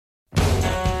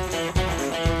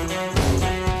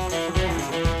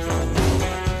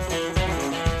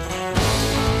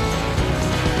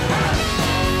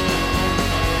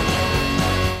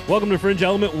Welcome to Fringe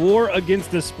Element War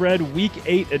Against the Spread Week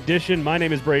 8 edition. My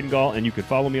name is Braden Gall, and you can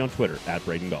follow me on Twitter at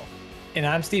Braden Gall. And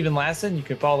I'm Steven Lasson. You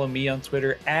can follow me on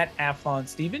Twitter at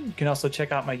AthlonSteven. You can also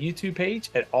check out my YouTube page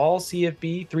at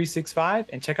AllCFB365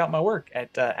 and check out my work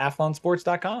at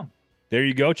athlonsports.com. There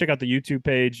you go. Check out the YouTube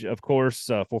page, of course,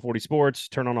 440 Sports.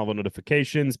 Turn on all the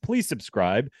notifications. Please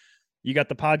subscribe. You got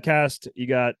the podcast. You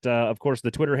got, of course,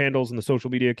 the Twitter handles and the social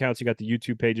media accounts. You got the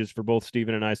YouTube pages for both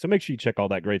Steven and I. So make sure you check all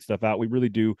that great stuff out. We really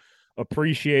do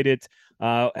appreciate it.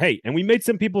 Hey, and we made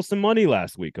some people some money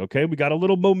last week, okay? We got a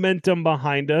little momentum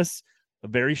behind us. A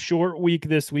very short week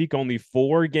this week, only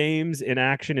 4 games in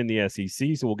action in the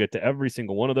SEC, so we'll get to every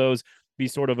single one of those. Be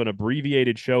sort of an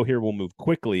abbreviated show here. We'll move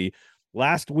quickly.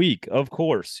 Last week, of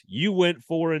course, you went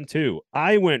 4-2.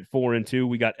 I went 4-2.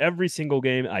 We got every single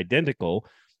game identical.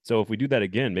 So if we do that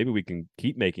again, maybe we can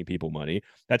keep making people money.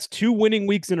 That's 2 winning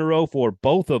weeks in a row for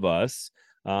both of us.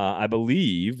 I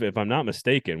believe, if I'm not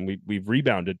mistaken, we've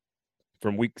rebounded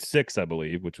from week 6, I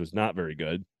believe, which was not very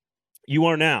good. You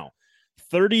are now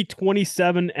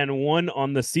 30-27-1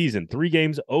 on the season. 3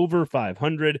 games over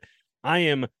 500. I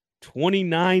am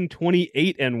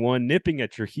 29-28-1, nipping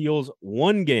at your heels.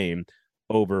 1 game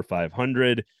over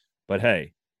 500. But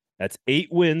hey, that's 8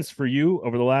 wins for you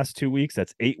over the last 2 weeks.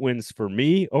 That's 8 wins for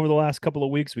me over the last couple of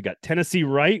weeks. We got Tennessee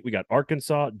right. We got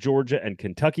Arkansas, Georgia, and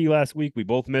Kentucky last week. We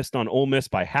both missed on Ole Miss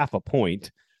by half a point,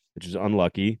 which is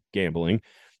unlucky gambling.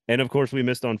 And, of course, we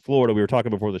missed on Florida. We were talking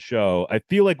before the show. I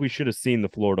feel like we should have seen the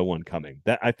Florida one coming.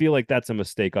 I feel like that's a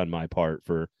mistake on my part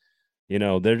for,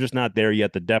 they're just not there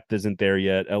yet. The depth isn't there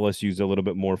yet. LSU's a little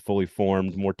bit more fully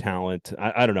formed, more talent.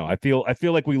 I don't know. I feel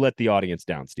like we let the audience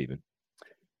down, Steven.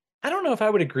 I don't know if I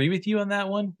would agree with you on that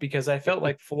one because I felt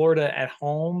like Florida at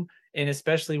home, and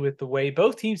especially with the way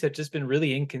both teams have just been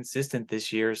really inconsistent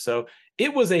this year. So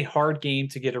it was a hard game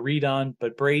to get a read on.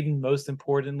 But Braden, most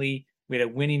importantly, we had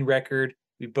a winning record.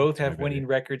 We both have winning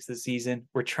records this season.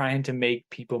 We're trying to make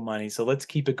people money. So let's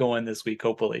keep it going this week,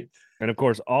 hopefully. And of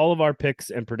course, all of our picks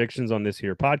and predictions on this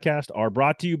here podcast are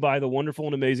brought to you by the wonderful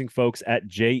and amazing folks at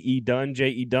J.E. Dunn.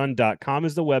 JEDunn.com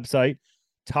is the website.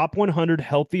 Top 100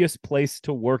 healthiest place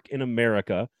to work in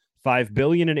America. $5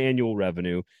 billion in annual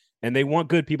revenue. And they want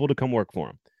good people to come work for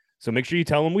them. So make sure you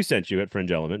tell them we sent you at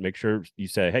Fringe Element. Make sure you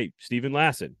say, hey, Steven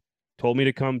Lasson told me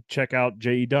to come check out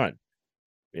J.E. Dunn.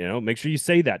 Make sure you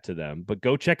say that to them, but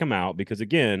go check them out because,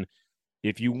 again,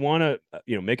 if you want to,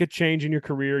 make a change in your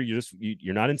career,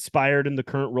 you're not inspired in the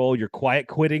current role, you're quiet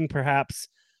quitting, perhaps.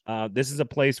 This is a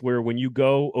place where when you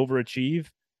go overachieve,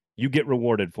 you get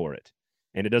rewarded for it.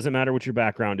 And it doesn't matter what your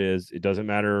background is. It doesn't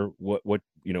matter what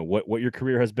your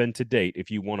career has been to date. If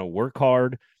you want to work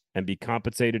hard and be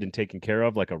compensated and taken care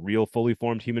of like a real fully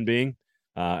formed human being,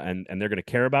 and they're going to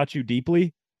care about you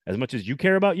deeply as much as you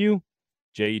care about you,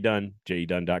 J.E. Dunn,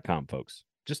 JEDunn.com, folks.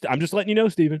 I'm just letting you know,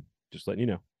 Steven. Just letting you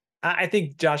know. I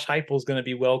think Josh Heupel is going to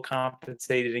be well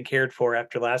compensated and cared for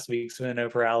after last week's win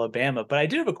over Alabama. But I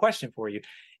do have a question for you.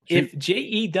 Shoot. If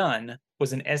J.E. Dunn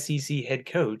was an SEC head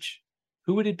coach,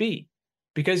 who would it be?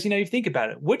 Because, you think about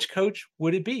it, which coach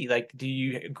would it be? Like,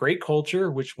 great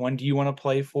culture? Which one do you want to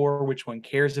play for? Which one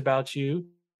cares about you?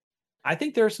 I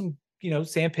think there are some,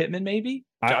 Sam Pittman, maybe.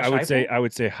 I would say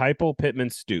Heupel, Pittman,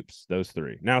 Stoops, those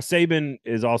 3. Now Saban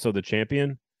is also the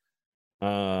champion,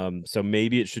 so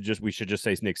maybe we should just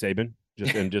say Nick Saban,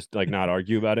 just like not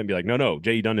argue about it and be like, no,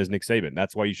 J.E. Dunn is Nick Saban.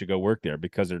 That's why you should go work there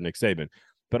because they're Nick Saban.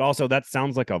 But also that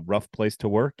sounds like a rough place to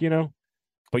work,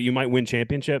 But you might win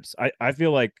championships. I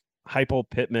feel like Heupel,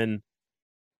 Pittman,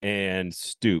 and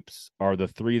Stoops are the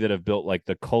 3 that have built like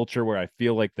the culture where I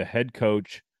feel like the head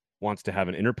coach wants to have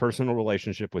an interpersonal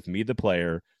relationship with me, the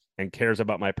player, and cares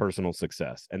about my personal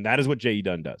success. And that is what J.E.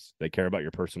 Dunn does. They care about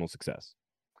your personal success.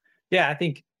 Yeah, I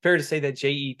think fair to say that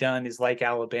J.E. Dunn is like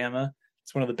Alabama.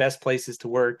 It's one of the best places to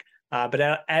work. But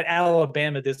at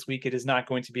Alabama this week, it is not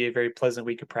going to be a very pleasant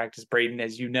week of practice, Braden,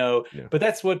 as you know. Yeah. But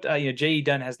that's what, J.E.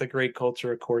 Dunn has the great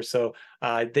culture, of course. So,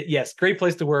 yes, great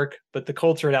place to work. But the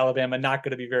culture at Alabama not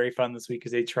going to be very fun this week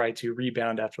as they try to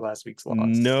rebound after last week's loss.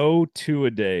 No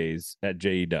 2-a-days at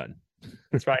J.E. Dunn.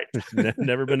 That's right.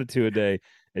 Never been a 2-a-day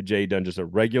at J.E. Dunn, just a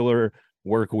regular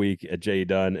work week at J.E.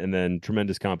 Dunn, and then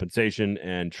tremendous compensation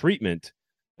and treatment.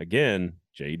 Again,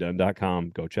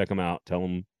 JEDunn.com. Go check them out. Tell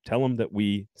them that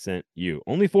we sent you.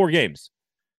 Only 4 games.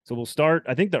 So we'll start.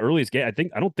 I think the earliest game,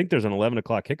 I don't think there's an 11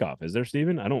 o'clock kickoff. Is there,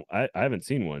 Steven? I haven't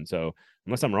seen one. So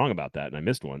unless I'm wrong about that and I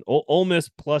missed one. Ole Miss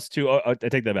 +2. Oh, I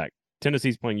take that back.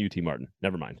 Tennessee's playing UT Martin.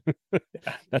 Never mind.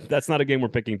 That's not a game we're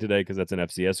picking today because that's an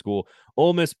FCS school.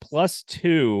 Ole Miss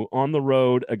 +2 on the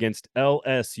road against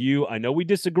LSU. I know we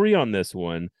disagree on this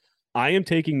one. I am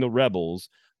taking the Rebels.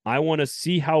 I want to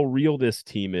see how real this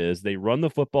team is. They run the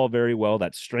football very well.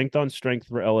 That's strength on strength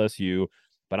for LSU.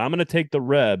 But I'm going to take the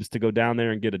Rebs to go down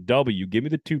there and get a W. Give me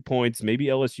the 2 points. Maybe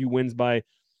LSU wins by,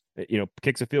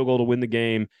 kicks a field goal to win the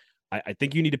game. I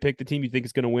think you need to pick the team you think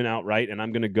is going to win outright, and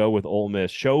I'm going to go with Ole Miss.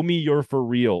 Show me you're for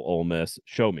real, Ole Miss.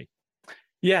 Show me.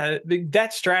 Yeah,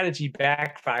 that strategy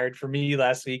backfired for me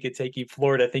last week at taking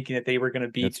Florida, thinking that they were going to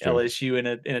beat LSU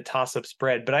in a toss-up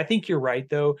spread. But I think you're right,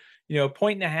 though.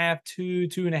 1.5,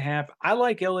 2.5. I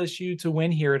like LSU to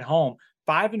win here at home.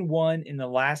 5-1 in the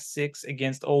last 6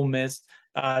 against Ole Miss.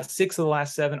 6 of the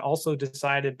last 7 also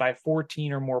decided by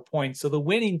 14 or more points. So the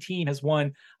winning team has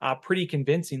won pretty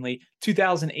convincingly.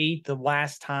 2008, the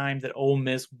last time that Ole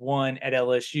Miss won at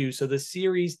LSU. So the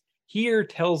series here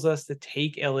tells us to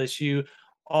take LSU.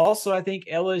 Also, I think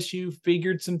LSU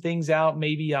figured some things out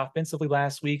maybe offensively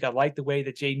last week. I like the way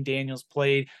that Jaden Daniels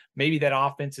played. Maybe that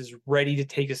offense is ready to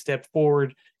take a step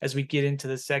forward as we get into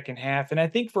the second half. And I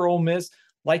think for Ole Miss,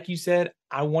 like you said,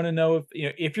 I want to know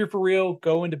if you're for real,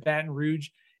 go into Baton Rouge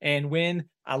and win.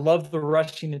 I love the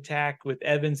rushing attack with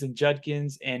Evans and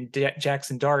Judkins and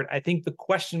Jackson Dart. I think the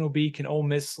question will be, can Ole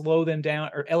Miss slow them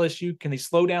down, or LSU, can they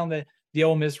slow down the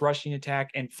Ole Miss rushing attack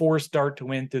and force Dart to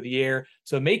win through the air?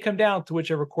 So it may come down to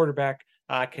whichever quarterback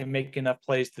can make enough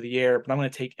plays to the air, but I'm going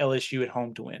to take LSU at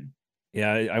home to win.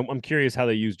 Yeah, I'm curious how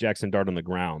they use Jackson Dart on the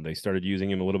ground. They started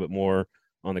using him a little bit more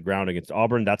on the ground against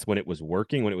Auburn. That's when it was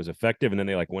working, when it was effective, and then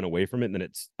they went away from it. And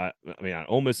then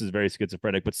Ole Miss is very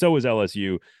schizophrenic, but so is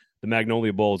LSU. The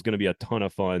Magnolia Bowl is going to be a ton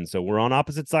of fun. So we're on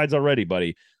opposite sides already,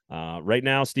 buddy. Right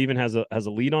now, Steven has a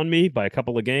lead on me by a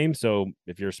couple of games. So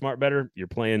if you're a smart bettor, you're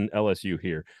playing LSU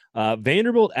here.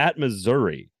 Vanderbilt at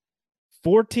Missouri,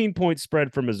 14-point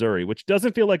spread for Missouri, which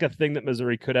doesn't feel like a thing that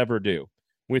Missouri could ever do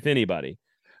with anybody.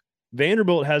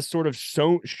 Vanderbilt has sort of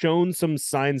shown some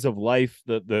signs of life.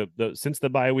 Since the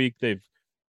bye week,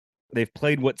 they've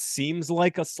played what seems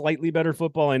like a slightly better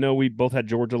football. I know we both had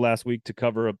Georgia last week to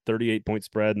cover a 38-point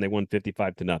spread, and they won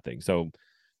 55-0. So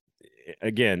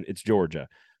again, it's Georgia.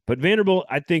 But Vanderbilt,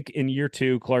 I think in year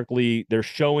 2, Clark Lee, they're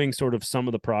showing sort of some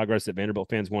of the progress that Vanderbilt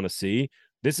fans want to see.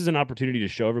 This is an opportunity to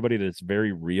show everybody that it's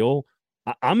very real.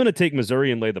 I'm going to take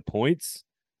Missouri and lay the points.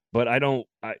 But I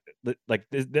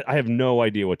have no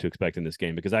idea what to expect in this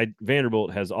game because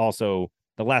Vanderbilt has also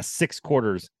the last 6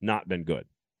 quarters not been good.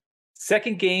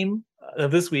 Second game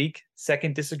of this week,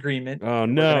 second disagreement. Oh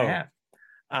no!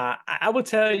 I will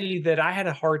tell you that I had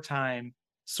a hard time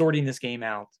sorting this game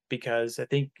out because I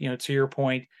think, to your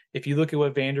point, if you look at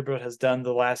what Vanderbilt has done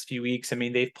the last few weeks, I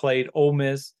mean, they've played Ole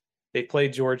Miss, they've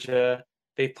played Georgia,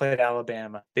 they've played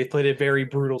Alabama. They've played a very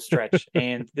brutal stretch.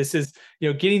 And this is,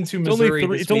 getting to Missouri.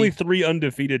 It's only 3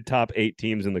 undefeated top 8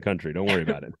 teams in the country. Don't worry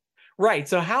about it. Right.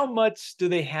 So how much do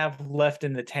they have left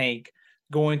in the tank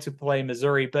going to play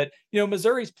Missouri? But,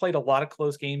 Missouri's played a lot of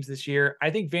close games this year. I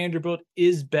think Vanderbilt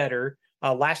is better.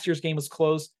 Last year's game was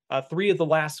close. 3 of the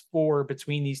last 4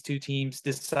 between these two teams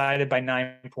decided by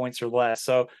 9 points or less.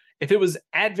 So if it was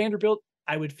at Vanderbilt,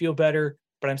 I would feel better.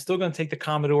 But I'm still going to take the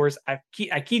Commodores. I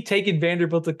keep taking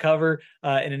Vanderbilt to cover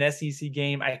in an SEC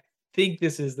game. I think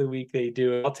this is the week they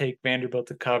do. I'll take Vanderbilt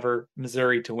to cover,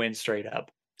 Missouri to win straight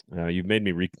up. You've made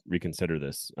me reconsider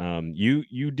this.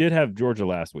 You did have Georgia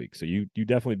last week, so you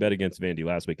definitely bet against Vandy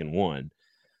last week and won.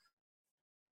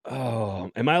 Oh,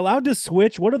 am I allowed to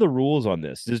switch? What are the rules on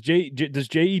this? Does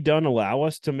J.E. Dunn allow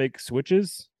us to make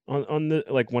switches on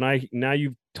the now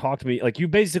you've talked to me, like you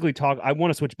basically talk. I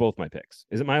want to switch both my picks.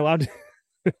 Am I allowed to?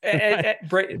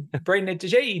 Braden, at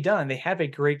J.E. Dunn, they have a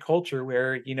great culture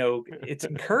where it's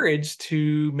encouraged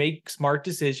to make smart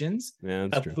decisions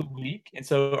of the week, and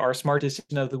so our smart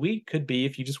decision of the week could be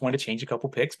if you just want to change a couple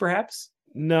picks, perhaps.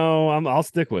 No, I'll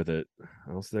stick with it.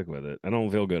 I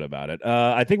don't feel good about it.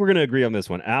 I think we're going to agree on this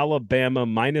one. Alabama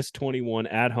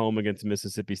 -21 at home against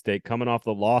Mississippi State, coming off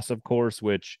the loss, of course,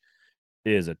 which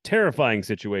is a terrifying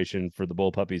situation for the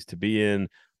Bull Puppies to be in.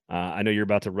 I know you're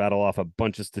about to rattle off a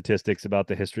bunch of statistics about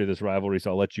the history of this rivalry,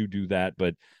 so I'll let you do that.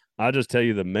 But I'll just tell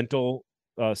you the mental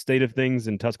state of things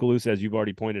in Tuscaloosa, as you've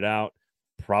already pointed out,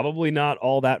 probably not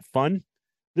all that fun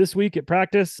this week at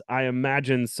practice. I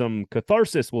imagine some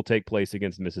catharsis will take place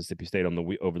against Mississippi State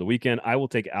over the weekend. I will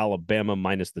take Alabama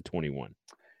 -21.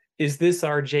 Is this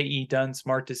our J.E. Dunn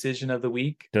smart decision of the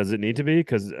week? Does it need to be?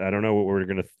 Because I don't know what we're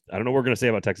gonna say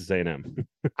about Texas A&M.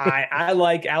 I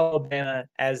like Alabama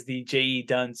as the J.E.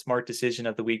 Dunn smart decision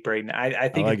of the week, Braden. I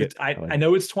think I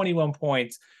know it's 21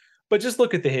 points, but just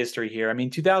look at the history here. I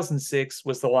mean, 2006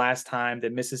 was the last time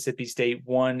that Mississippi State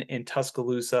won in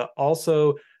Tuscaloosa.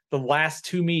 Also, the last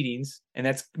two meetings, and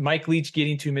that's Mike Leach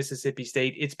getting to Mississippi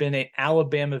State, it's been an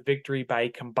Alabama victory by a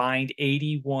combined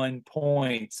 81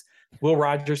 points. Will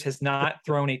Rogers has not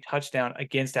thrown a touchdown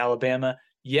against Alabama.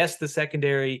 Yes, the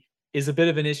secondary is a bit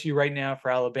of an issue right now for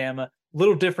Alabama.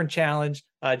 Little different challenge.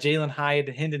 Jalen Hyatt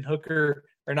and Hendon Hooker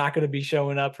are not going to be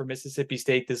showing up for Mississippi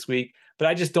State this week, but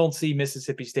I just don't see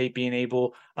Mississippi State being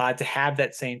able to have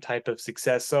that same type of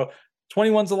success. So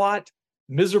 21's a lot.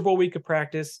 Miserable week of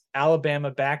practice.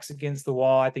 Alabama backs against the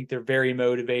wall. I think they're very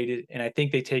motivated, and I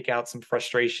think they take out some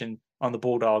frustration on the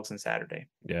Bulldogs on Saturday.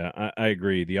 Yeah, I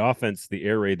agree. The offense, the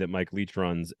air raid that Mike Leach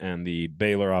runs, and the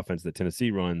Baylor offense that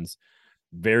Tennessee runs,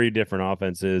 very different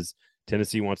offenses.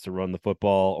 Tennessee wants to run the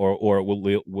football, or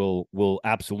will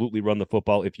absolutely run the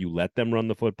football if you let them run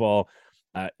the football.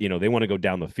 They want to go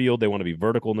down the field. They want to be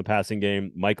vertical in the passing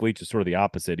game. Mike Leach is sort of the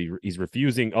opposite. He's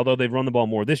refusing, although they've run the ball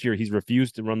more this year, he's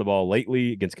refused to run the ball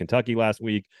lately against Kentucky last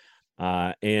week.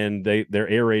 And their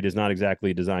air raid is not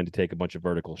exactly designed to take a bunch of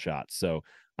vertical shots. So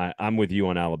I'm with you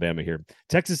on Alabama here.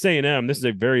 Texas A&M, this is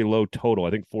a very low total,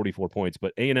 I think 44 points,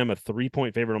 but A&M a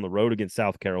 3-point favorite on the road against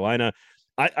South Carolina.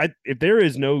 If there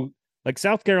is no, like,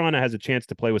 South Carolina has a chance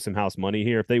to play with some house money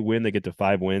here. If they win, they get to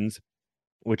 5 wins,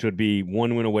 which would be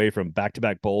 1 win away from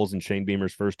back-to-back bowls in Shane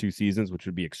Beamer's first 2 seasons, which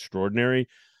would be extraordinary.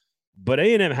 But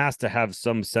A&M has to have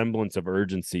some semblance of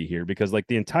urgency here, because like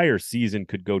the entire season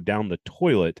could go down the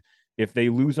toilet if they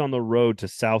lose on the road to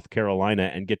South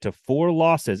Carolina and get to 4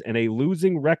 losses and a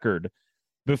losing record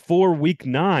before week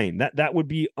 9. That would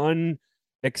be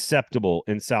unacceptable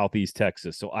in Southeast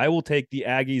Texas. So I will take the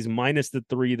Aggies minus the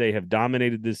 3. They have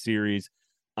dominated this series.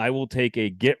 I will take a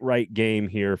get-right game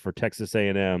here for Texas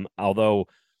A&M, although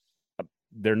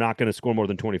they're not going to score more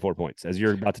than 24 points, as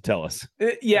you're about to tell us.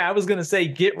 Yeah, I was going to say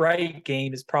get-right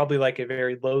game is probably like a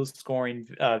very low-scoring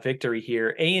victory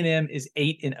here. A&M is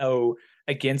 8-0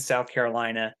 against South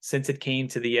Carolina since it came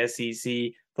to the SEC.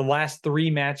 The last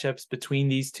 3 matchups between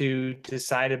these two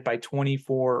decided by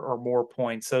 24 or more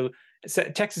points. So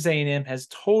Texas A&M has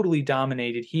totally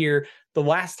dominated here. The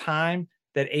last time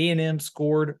that A&M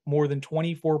scored more than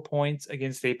 24 points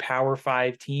against a Power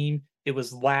 5 team, it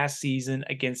was last season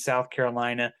against South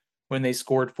Carolina when they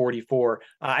scored 44.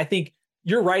 I think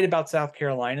you're right about South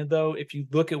Carolina, though. If you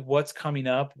look at what's coming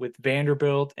up with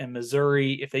Vanderbilt and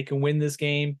Missouri, if they can win this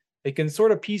game, they can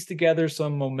sort of piece together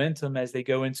some momentum as they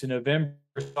go into November.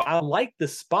 So I like the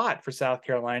spot for South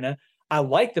Carolina. I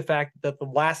like the fact that the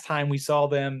last time we saw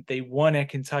them, they won at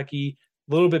Kentucky,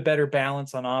 a little bit better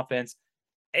balance on offense.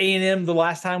 A&M, the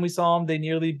last time we saw them, they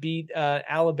nearly beat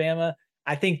Alabama.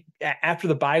 I think after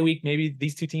the bye week, maybe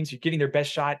these two teams are getting their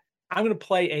best shot. I'm going to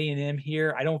play A&M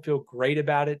here. I don't feel great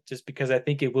about it just because I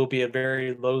think it will be a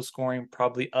very low-scoring,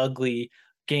 probably ugly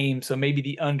game. So maybe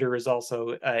the under is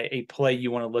also a play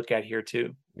you want to look at here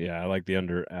too. Yeah, I like the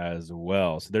under as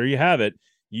well. So there you have it.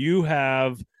 You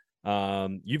have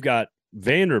you've got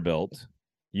Vanderbilt,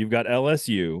 you've got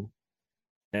LSU,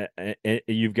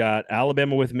 you've got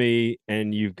Alabama with me,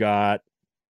 and you've got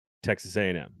Texas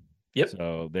A&M. Yep.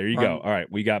 So there you go. All right,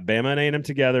 we got Bama and A&M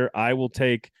together. I will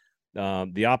take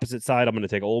the opposite side. I'm going to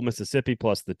take Old Mississippi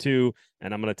plus the 2,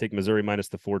 and I'm going to take Missouri minus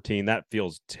the 14. That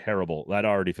feels terrible. That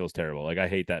already feels terrible. Like, I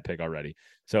hate that pick already.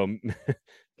 So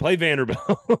play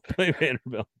Vanderbilt. Play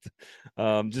Vanderbilt.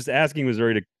 Just asking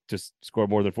Missouri to just score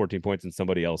more than 14 points in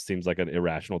somebody else seems like an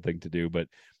irrational thing to do. But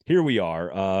here we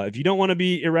are. If you don't want to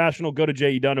be irrational, go to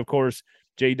J.E. Dunn, of course,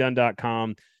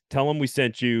 jedunn.com. Tell them we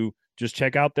sent you. Just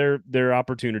check out their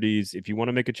opportunities. If you want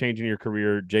to make a change in your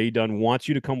career, J.E. Dunn wants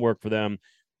you to come work for them.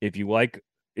 If you like,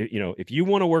 if you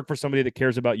want to work for somebody that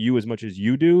cares about you as much as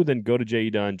you do, then go to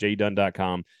J.E. Dunn,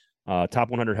 jedunn.com. Top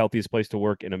 100 healthiest place to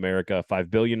work in America, $5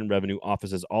 billion in revenue,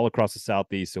 offices all across the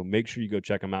Southeast. So make sure you go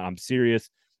check them out. I'm serious.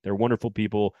 They're wonderful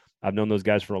people. I've known those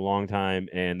guys for a long time,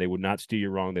 and they would not steer you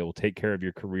wrong. They will take care of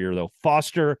your career. They'll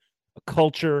foster a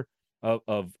culture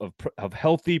of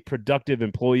healthy, productive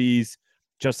employees,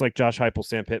 just like Josh Heupel,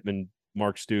 Sam Pittman,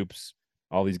 Mark Stoops,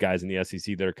 all these guys in the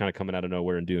SEC that are kind of coming out of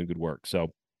nowhere and doing good work.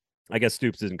 So I guess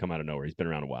Stoops doesn't come out of nowhere. He's been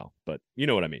around a while, but you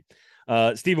know what I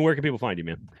mean. Steven, where can people find you,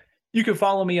 man? You can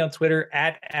follow me on Twitter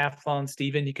at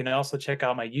AthlonSteven. You can also check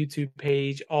out my YouTube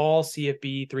page, all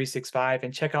CFB 365,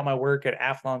 and check out my work at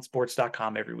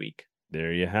athlonsports.com every week.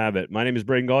 There you have it. My name is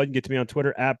Braden Gall. You can get to me on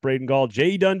Twitter at Braden Gall.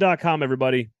 jedunn.com,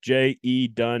 everybody.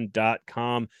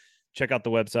 jedunn.com. Check out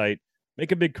the website.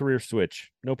 Make a big career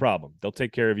switch. No problem. They'll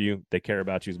take care of you. They care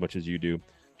about you as much as you do.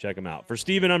 Check them out. For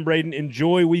Steven, I'm Braden.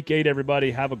 Enjoy week 8,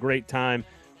 everybody. Have a great time.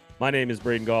 My name is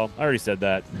Braden Gall. I already said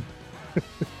that.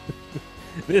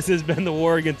 This has been the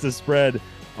War Against the Spread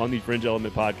on the Fringe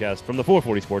Element podcast from the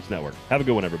 440 Sports Network. Have a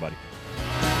good one, everybody.